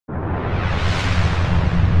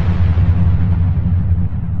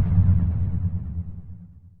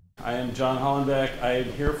I am John Hollenbeck. I am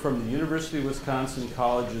here from the University of Wisconsin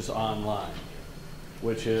Colleges Online,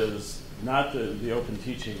 which is not the open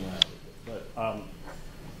teaching lab. But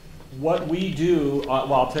what we do,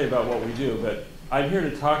 well, I'll tell you about what we do, but I'm here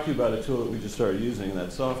to talk to you about a tool that we just started using, and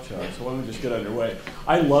that's SoftChalk. So why don't we just get underway?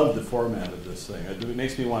 I love the format of this thing. It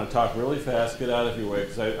makes me want to talk really fast, get out of your way,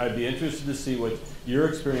 because I'd be interested to see what your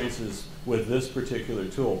experience is with this particular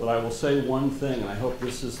tool. But I will say one thing, and I hope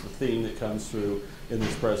this is the theme that comes through in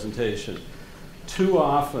this presentation. Too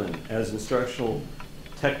often, as instructional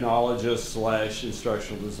technologists /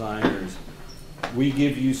 instructional designers, we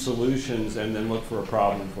give you solutions and then look for a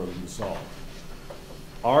problem for them to solve.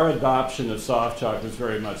 Our adoption of SoftChalk was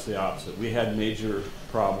very much the opposite. We had a major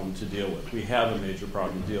problem to deal with. We have a major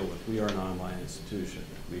problem to deal with. We are an online institution.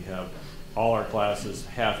 We have all our classes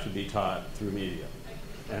have to be taught through media.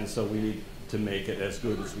 And so we need to make it as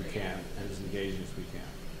good as we can and as engaging as we can.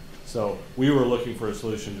 So we were looking for a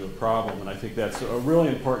solution to a problem, and I think that's a really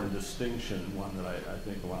important distinction, one that I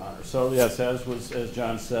think will honor. So yes, as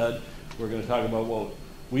John said, we're going to talk about what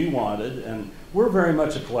we wanted, and we're very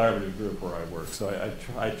much a collaborative group where I work, so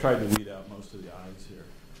I tried to weed out most of the I's here.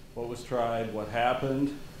 What was tried, what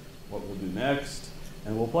happened, what we'll do next,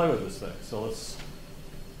 and we'll play with this thing. So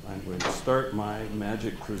I'm going to start my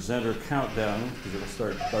magic presenter countdown, because it'll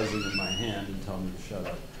start buzzing in my hand and tell me to shut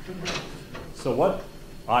up. So what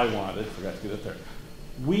I wanted, forgot to get it there,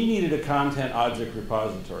 we needed a content object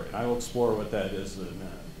repository, and I will explore what that is in a minute.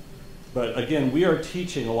 But again, we are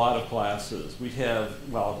teaching a lot of classes. We have,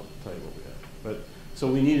 well, I'll tell you what we have. But so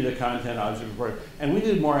we needed a content object repository, and we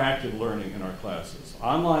did more active learning in our classes.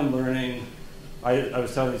 Online learning, I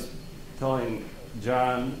was telling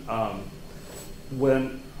John,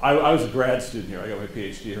 when I was a grad student here, I got my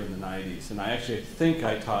PhD here in the 90s, and I actually think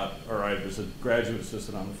I taught, or I was a graduate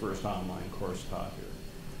assistant on the first online course taught here.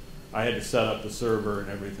 I had to set up the server and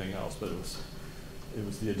everything else, but it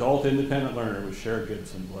was the adult independent learner with Cher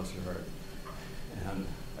Gibson, bless her heart. And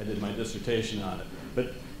I did my dissertation on it.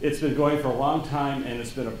 But it's been going for a long time, and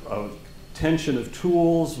it's been a tension of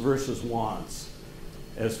tools versus wants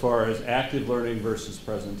as far as active learning versus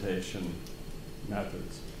presentation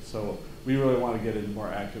methods. So we really want to get into more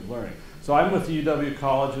active learning. So I'm with the UW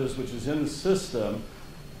colleges, which is in the system.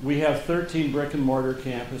 We have 13 brick and mortar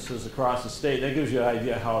campuses across the state. That gives you an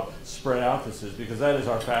idea how spread out this is, because that is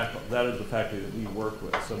our that is the faculty that we work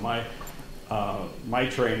with. So my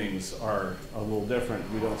trainings are a little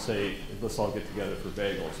different. We don't say, let's all get together for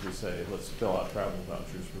bagels. We say, let's fill out travel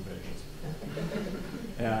vouchers for bagels.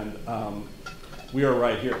 And we are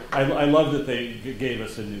right here. I love that they gave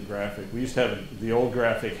us a new graphic. We used to have, the old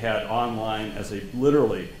graphic had online as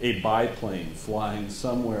literally a biplane flying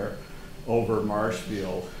somewhere over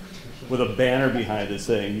Marshfield with a banner behind it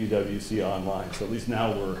saying UWC Online. So at least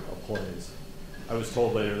now we're a place. I was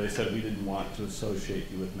told later, they said we didn't want to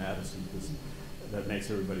associate you with Madison because that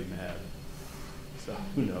makes everybody mad. So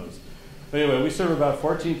who knows. But anyway, we serve about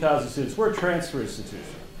 14,000 students. We're a transfer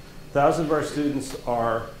institution. 1,000 of our students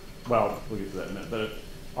are, well, we'll get to that in a minute, but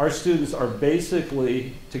our students are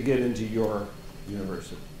basically to get into your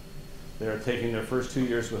university. They're taking their first 2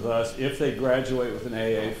 years with us. If they graduate with an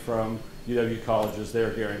AA from UW colleges,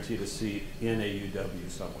 they're guaranteed a seat in a UW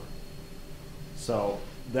somewhere. So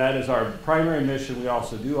that is our primary mission. We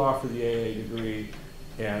also do offer the AA degree,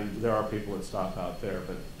 and there are people that stop out there,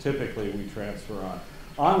 but typically we transfer on.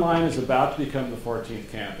 Online is about to become the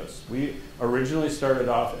 14th campus. We originally started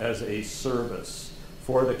off as a service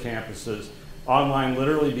for the campuses. Online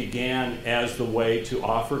literally began as the way to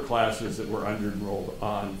offer classes that were under-enrolled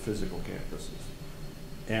on physical campuses.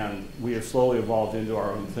 And we have slowly evolved into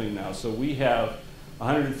our own thing now. So we have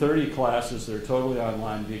 130 classes that are totally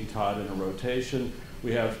online being taught in a rotation.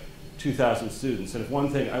 We have 2,000 students. And if one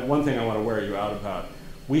thing I want to wear you out about,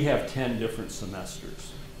 we have 10 different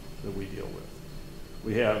semesters that we deal with.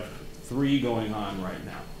 We have 3 going on right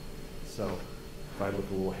now. So if I look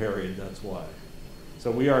a little harried, that's why. So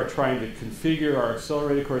we are trying to configure our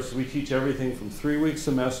accelerated courses. We teach everything from 3-week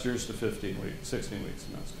semesters to 16-week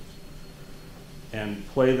semesters, and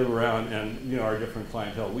play them around, and our different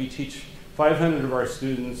clientele. We teach 500 of our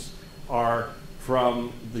students are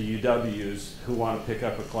from the UWs who want to pick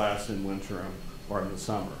up a class in winter or in the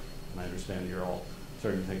summer. And I understand you're all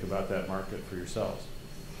starting to think about that market for yourselves.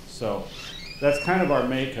 So that's kind of our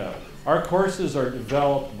makeup. Our courses are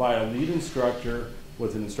developed by a lead instructor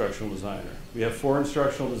with an instructional designer. We have 4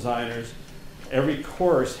 instructional designers. Every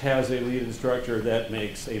course has a lead instructor that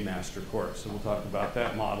makes a master course. So we'll talk about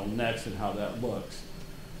that model next and how that looks.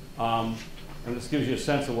 And this gives you a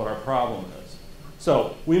sense of what our problem is.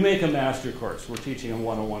 So we make a master course. We're teaching a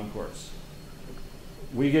 101 course.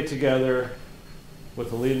 We get together with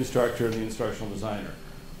the lead instructor and the instructional designer.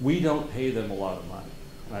 We don't pay them a lot of money.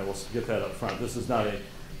 And I will get that up front. This is not a,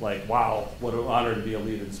 like, wow, what an honor to be a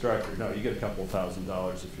lead instructor. No, you get a couple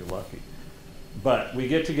 $1,000s if you're lucky. But we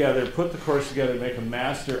get together, put the course together, make a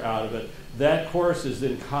master out of it. That course is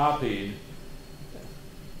then copied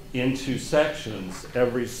into sections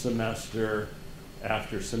every semester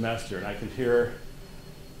after semester. And I can hear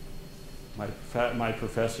my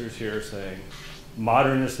professors here saying,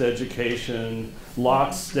 modernist education,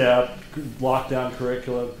 lockstep, lockdown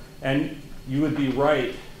curriculum, and you would be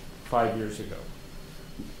right 5 years ago.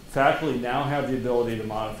 Faculty now have the ability to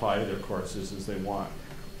modify their courses as they want,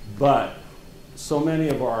 but so many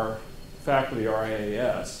of our faculty are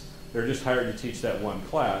IAS, they're just hired to teach that one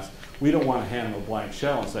class. We don't want to hand them a blank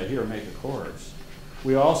shell and say, here, make a course.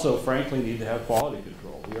 We also, frankly, need to have quality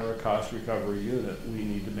control. We are a cost recovery unit. We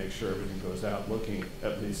need to make sure everything goes out looking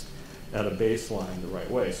at least at a baseline the right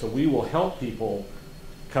way. So we will help people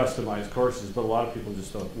customize courses, but a lot of people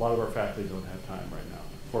just don't, a lot of our faculty don't have time right now.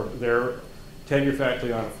 For their tenure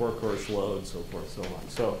faculty on a 4-course load, so forth, so on.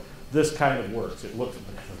 So this kind of works. It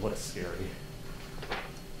looks scary.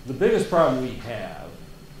 The biggest problem we have,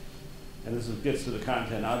 and this gets to the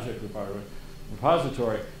content object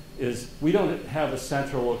repository, is we don't have a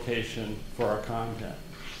central location for our content.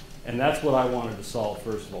 And that's what I wanted to solve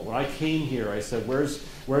first of all. When I came here, I said, where's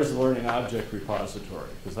the learning object repository?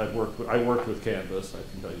 Because I worked with Canvas,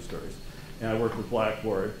 I can tell you stories, and I worked with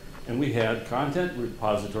Blackboard, and we had content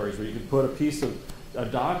repositories where you could put a piece of a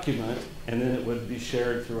document and then it would be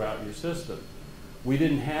shared throughout your system. We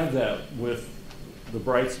didn't have that with the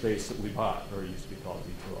Brightspace that we bought, or it used to be called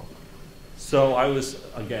V12. So I was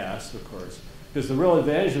aghast, of course, because the real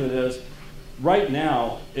advantage of it is, right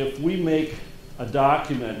now, if we make a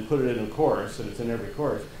document and put it in a course, and it's in every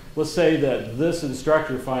course, let's say that this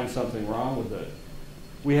instructor finds something wrong with it.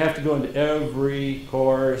 We have to go into every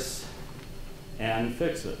course and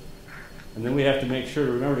fix it. And then we have to make sure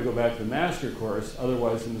to remember to go back to the master course,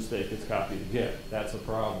 otherwise the mistake gets copied again. That's a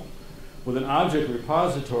problem. With an object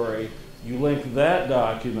repository, you link that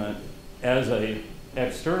document as an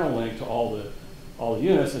external link to all the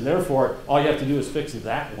units, and therefore all you have to do is fix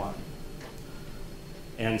that one.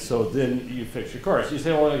 And so then you fix your course. You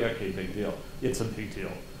say, well, okay, big deal. It's a big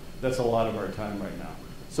deal. That's a lot of our time right now.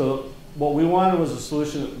 So what we wanted was a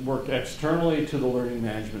solution that worked externally to the learning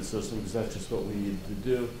management system, because that's just what we needed to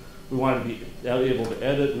do. We wanted to be able to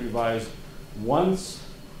edit and revise once.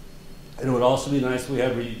 And it would also be nice if we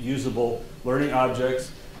had reusable learning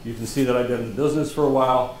objects. You can see that I've been in the business for a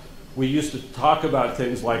while. We used to talk about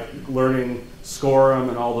things like learning Scorum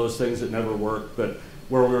and all those things that never worked, but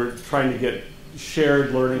where we were trying to get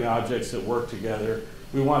shared learning objects that work together.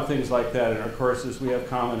 We want things like that in our courses. We have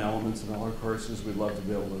common elements in all our courses. We'd love to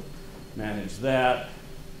be able to manage that.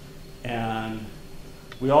 And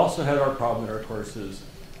we also had our problem that our courses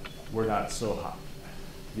were not so hot,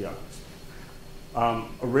 to be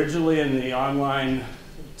honest. Originally in the online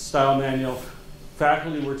style manual,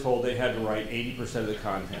 faculty were told they had to write 80% of the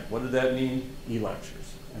content. What did that mean?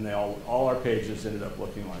 E-lectures. And they all our pages ended up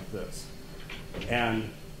looking like this. And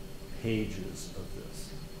pages of this.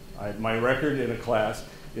 My record in a class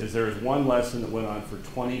is there is one lesson that went on for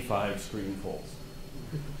 25 screenfuls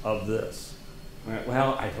of this.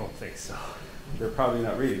 Well, I don't think so. They're probably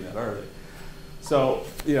not reading that, are they? So,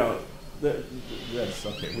 you know, that's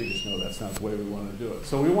okay. We just know that's not the way we want to do it.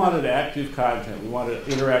 So we wanted active content. We wanted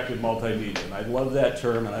interactive multimedia. And I love that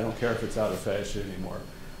term, and I don't care if it's out of fashion anymore.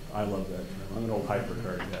 I love that term. I'm an old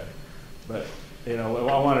hypercard guy. But you know, we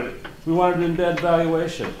wanted to embed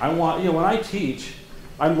evaluation. When I teach,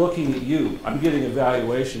 I'm looking at you. I'm getting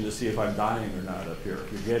evaluation to see if I'm dying or not up here,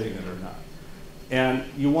 if you're getting it or not. And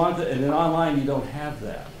and then online you don't have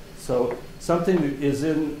that. So something is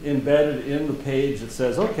embedded in the page that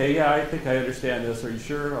says, okay, yeah, I think I understand this. Are you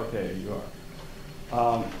sure? Okay, you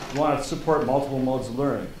are. We want to support multiple modes of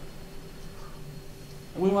learning.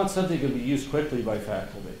 And we want something that can be used quickly by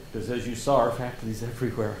faculty, because as you saw, our faculty's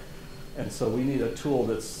everywhere. And so we need a tool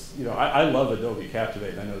that's, you know, I love Adobe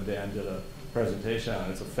Captivate. I know Dan did a presentation on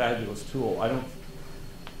it. It's a fabulous tool.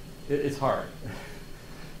 It's hard.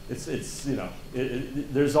 It's you know,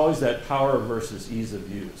 there's always that power versus ease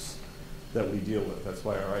of use that we deal with. That's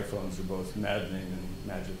why our iPhones are both maddening and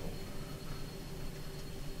magical.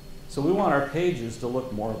 So we want our pages to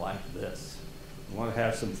look more like this. We want to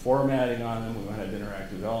have some formatting on them. We want to have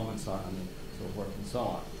interactive elements on them, and so forth and so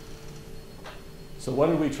on. So what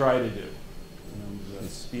did we try to do? I'm going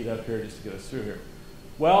to speed up here just to get us through here.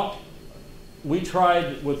 Well, we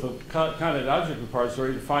tried with the content object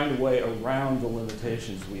repository to find a way around the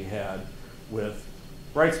limitations we had with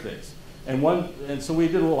Brightspace. And so we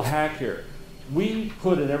did a little hack here. we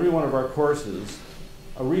put in every one of our courses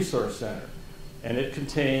a resource center, and it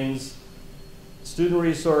contains student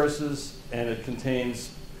resources, and it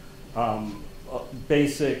contains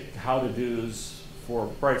basic how-to-dos for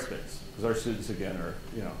Brightspace, because our students, again, are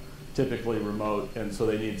typically remote, and so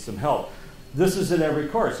they need some help. This is in every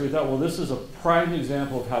course. So we thought, well, this is a prime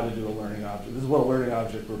example of how to do a learning object. This is what a learning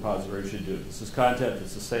object repository should do. This is content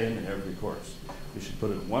that's the same in every course. We should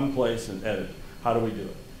put it in one place and edit it. How do we do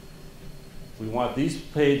it? We want these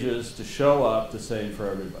pages to show up the same for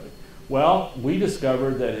everybody. Well, we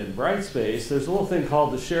discovered that in Brightspace, there's a little thing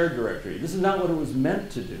called the shared directory. This is not what it was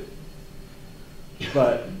meant to do.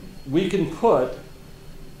 But we can put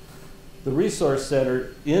the resource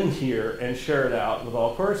center in here and share it out with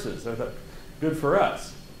all courses. I thought, good for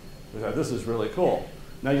us. We thought, this is really cool.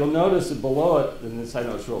 Now you'll notice that below it, and this I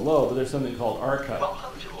know it's real low, but there's something called archive.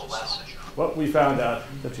 Welcome to a lesson. What we found out,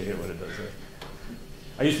 don't you hear what it does there?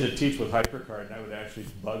 I used to teach with HyperCard, and I would actually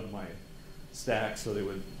bug my stacks so they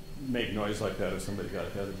would make noise like that if somebody got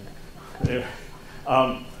ahead of me.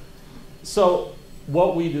 Anyway, so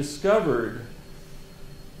what we discovered,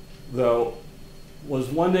 though, was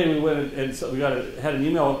one day we went and so we had an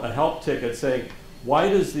email, a help ticket saying, why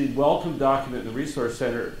does the welcome document in the Resource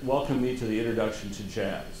Center welcome me to the introduction to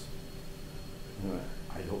jazz?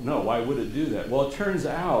 I don't know. Why would it do that? Well, it turns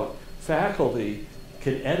out faculty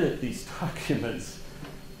can edit these documents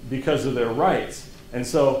because of their rights. And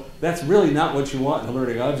so that's really not what you want in a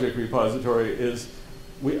learning object repository. Is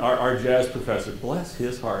our jazz professor, bless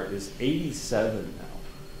his heart, is 87 now.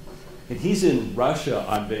 And he's in Russia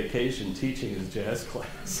on vacation teaching his jazz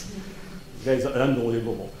class. The guy's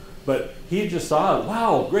unbelievable. But he just saw,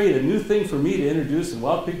 wow, great, a new thing for me to introduce and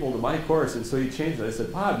welcome people to my course. And so he changed it. I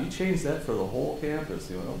said, Bob, you changed that for the whole campus.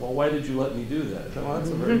 He went, well, why did you let me do that? I said, well, that's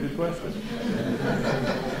a very good question.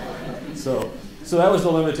 So that was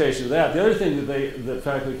the limitation of that. The other thing that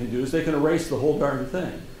faculty can do is they can erase the whole darn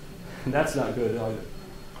thing. And that's not good either.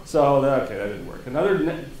 So, okay, that didn't work.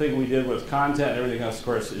 Another thing we did with content and everything else, of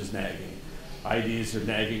course, is nagging. IDs are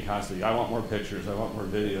nagging constantly. I want more pictures, I want more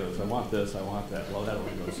videos, I want this, I want that. Well, that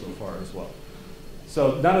only goes so far as well.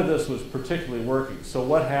 So none of this was particularly working. So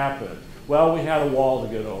what happened? Well, we had a wall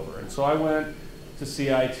to get over. And so I went to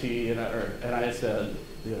CIT and I said,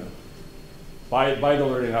 buy the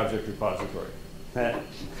learning object repository.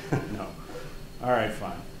 No. All right,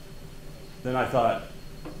 fine. Then I thought,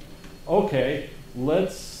 okay,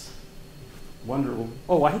 let's wonder,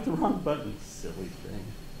 oh, I hit the wrong button. Silly thing.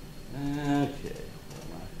 Okay.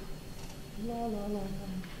 La la la.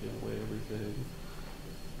 Give away everything.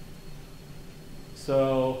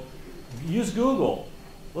 So use Google.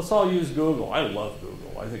 Let's all use Google. I love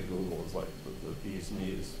Google. I think Google is like the bee's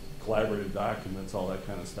knees, collaborative documents, all that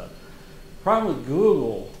kind of stuff. Problem with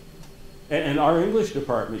Google, and our English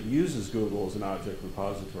department uses Google as an object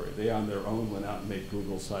repository. They on their own went out and made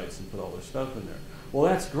Google sites and put all their stuff in there. Well,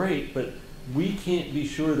 that's great, but we can't be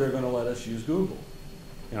sure they're going to let us use Google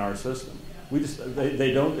in our system.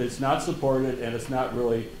 They don't, it's not supported and it's not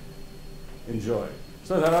really enjoyed.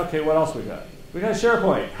 So I thought, okay, what else we got? We got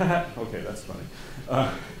SharePoint. Okay, that's funny.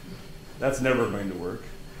 That's never going to work.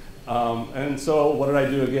 And so what did I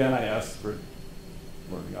do again? I asked for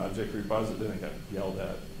learning object repository, and I got yelled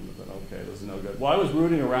at. And I thought, okay, this is no good. Well, I was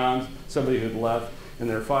rooting around somebody who'd left in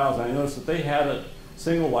their files, and I noticed that they had a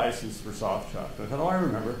single license for SoftChalk. And I thought, oh, I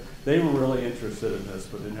remember. They were really interested in this,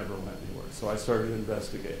 but it never went anywhere. So I started to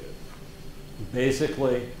investigate it.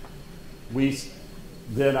 Basically,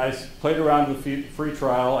 then I played around with the free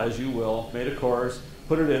trial, as you will, made a course,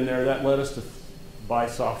 put it in there. That led us to buy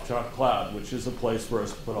SoftChalk Cloud, which is a place for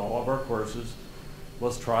us to put all of our courses.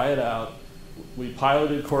 Let's try it out. We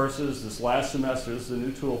piloted courses this last semester. This is a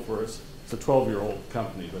new tool for us. It's a 12-year-old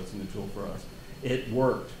company, but it's a new tool for us. It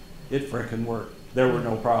worked. It frickin' worked. There were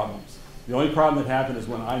no problems. The only problem that happened is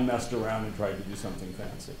when I messed around and tried to do something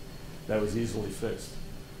fancy. That was easily fixed.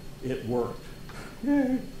 It worked.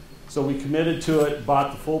 So we committed to it,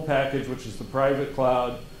 bought the full package, which is the private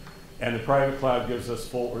cloud, and the private cloud gives us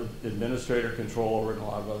full administrator control over it and a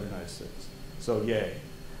lot of other nice things. So yay,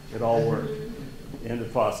 it all worked. End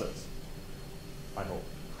of process, I hope.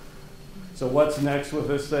 So what's next with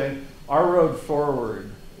this thing? Our road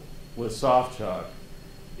forward with SoftChalk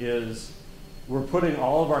is we're putting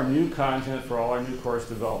all of our new content for all our new course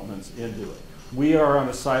developments into it. We are on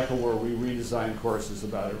a cycle where we redesign courses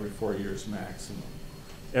about every 4 years maximum.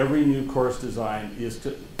 Every new course design is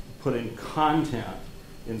putting content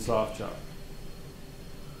in SoftChalk.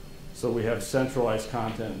 So we have centralized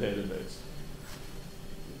content database.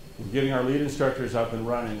 We're getting our lead instructors up and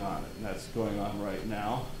running on it, and that's going on right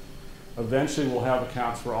now. Eventually, we'll have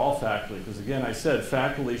accounts for all faculty, because again, I said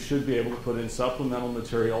faculty should be able to put in supplemental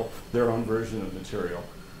material, their own version of material.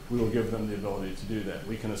 We will give them the ability to do that.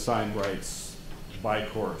 We can assign rights by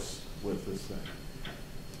course with this thing.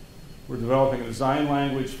 We're developing a design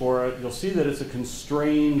language for it. You'll see that it's a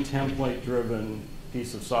constrained, template-driven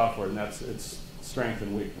piece of software, and that's its strength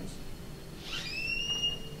and weakness.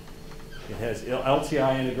 It has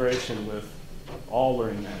LTI integration with all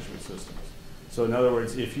learning management systems. So in other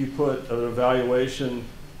words, if you put an evaluation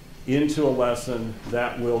into a lesson,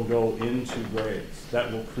 that will go into grades.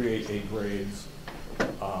 That will create a grades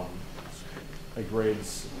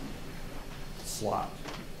slot,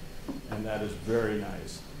 and that is very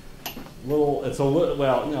nice. It's a little,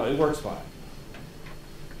 well, no, it works fine.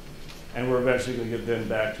 And we're eventually going to get then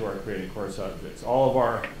back to our creating course objects. All of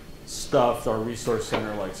our stuff, our resource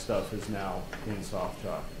center-like stuff, is now in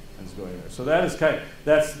SoftChalk and is going there. So that is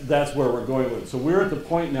that's where we're going with it. So we're at the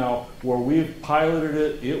point now where we've piloted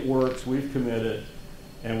it, it works, we've committed,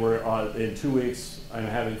 and we're in 2 weeks. I'm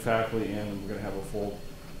having faculty in, and we're going to have a full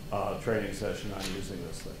training session on using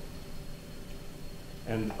this thing.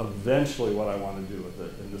 And eventually what I want to do with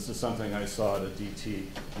it, and this is something I saw at a DT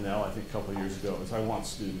now, I think a couple of years ago, is I want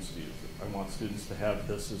students to use it. I want students to have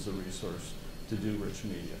this as a resource to do rich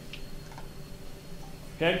media.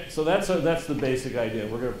 Okay, so that's the basic idea.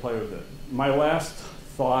 We're going to play with it. My last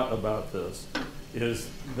thought about this is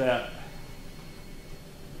that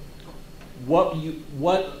what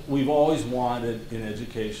we've always wanted in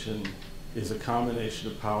education is a combination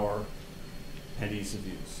of power and ease of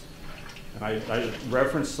use. And I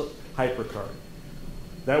referenced HyperCard.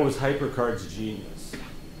 That was HyperCard's genius.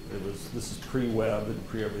 This is pre-web and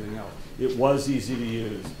pre-everything else. It was easy to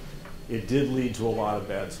use. It did lead to a lot of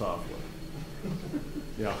bad software.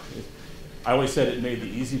 I always said it made the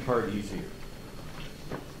easy part easier.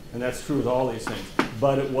 And that's true with all these things.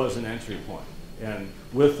 But it was an entry point. And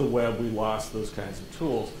with the web, we lost those kinds of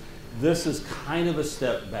tools. This is kind of a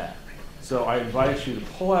step back. So I invite you to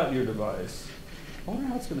pull out your device. I wonder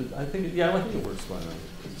how it's going to, I think it works fine on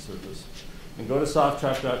the service. And go to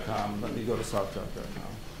softchalk.com. Let me go to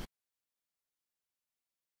softchalk.com.